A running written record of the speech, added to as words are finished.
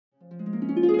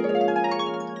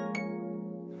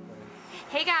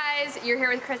Hey guys, you're here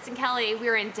with Kristen Kelly.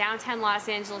 We're in downtown Los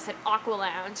Angeles at Aqua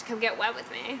Lounge. Come get wet with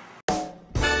me.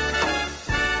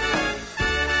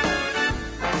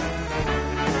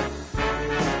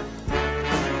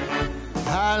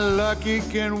 How lucky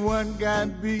can one guy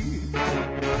be?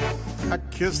 I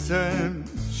kissed her and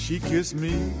she kissed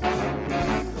me.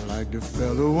 Like the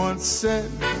fellow once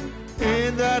said,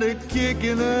 ain't that a kick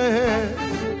in the head?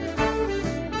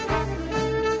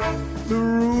 The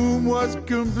room was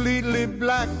completely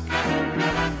black.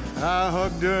 I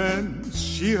hugged her and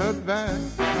she hugged back.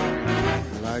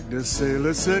 Like the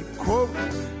sailor said, quote,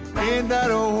 ain't that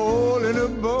a hole in a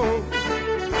boat?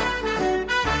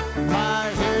 My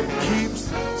head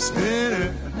keeps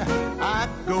spinning. I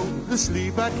go to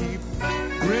sleep, I keep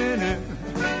grinning.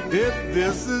 If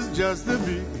this is just the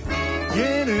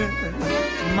beginning,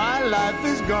 my life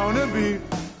is gonna be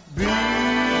beautiful.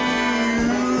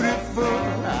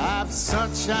 I've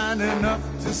sunshine enough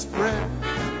to spread.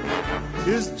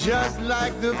 It's just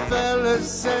like the fella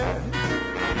said.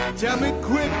 Tell me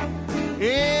quick,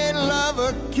 ain't love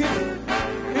a kick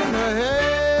in the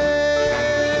head?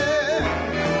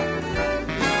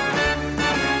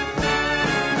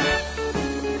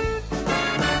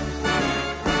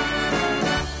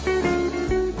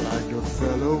 Like the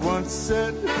fella once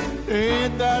said,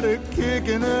 ain't that a kick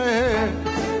in the head?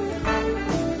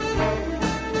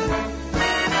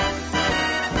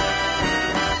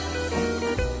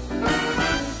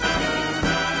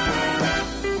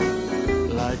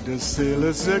 The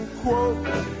sailor said, quote,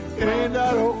 ain't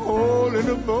that a hole in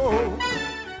the boat?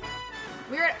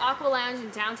 We're at Aqua Lounge in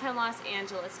downtown Los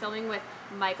Angeles filming with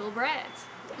Michael Brett.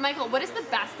 Michael, what is the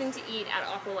best thing to eat at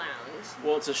Aqua Lounge?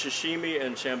 Well, it's a sashimi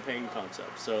and champagne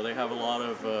concept. So they have a lot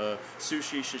of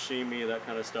sushi, sashimi, that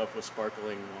kind of stuff with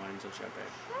sparkling wines and champagne.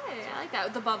 Hey, I like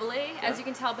that. The bubbly, as you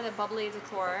can tell by the bubbly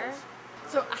decor.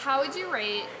 So how would you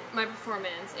rate my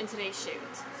performance in today's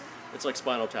shoot? It's like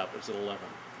Spinal Tap. It's an 11.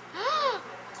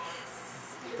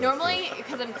 Normally,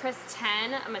 because I'm Chris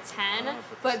 10, I'm a 10,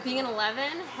 but being an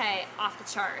 11, hey, off the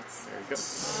charts. There you go.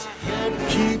 Head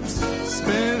keeps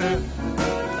spinning.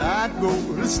 I go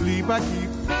to sleep, I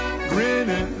keep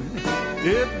grinning.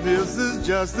 If this is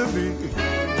just the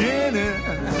beginning,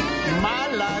 my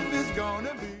life is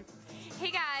gonna be.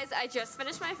 Hey guys, I just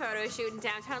finished my photo shoot in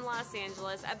downtown Los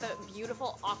Angeles at the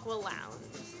beautiful Aqua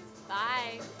Lounge.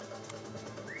 Bye.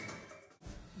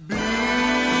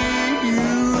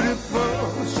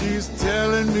 Beautiful, she's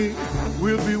telling me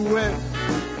we'll be wet.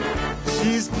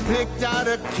 She's picked out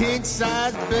a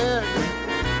king-size bed.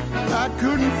 I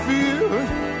couldn't feel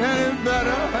any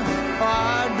better, or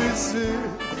I'd be sick.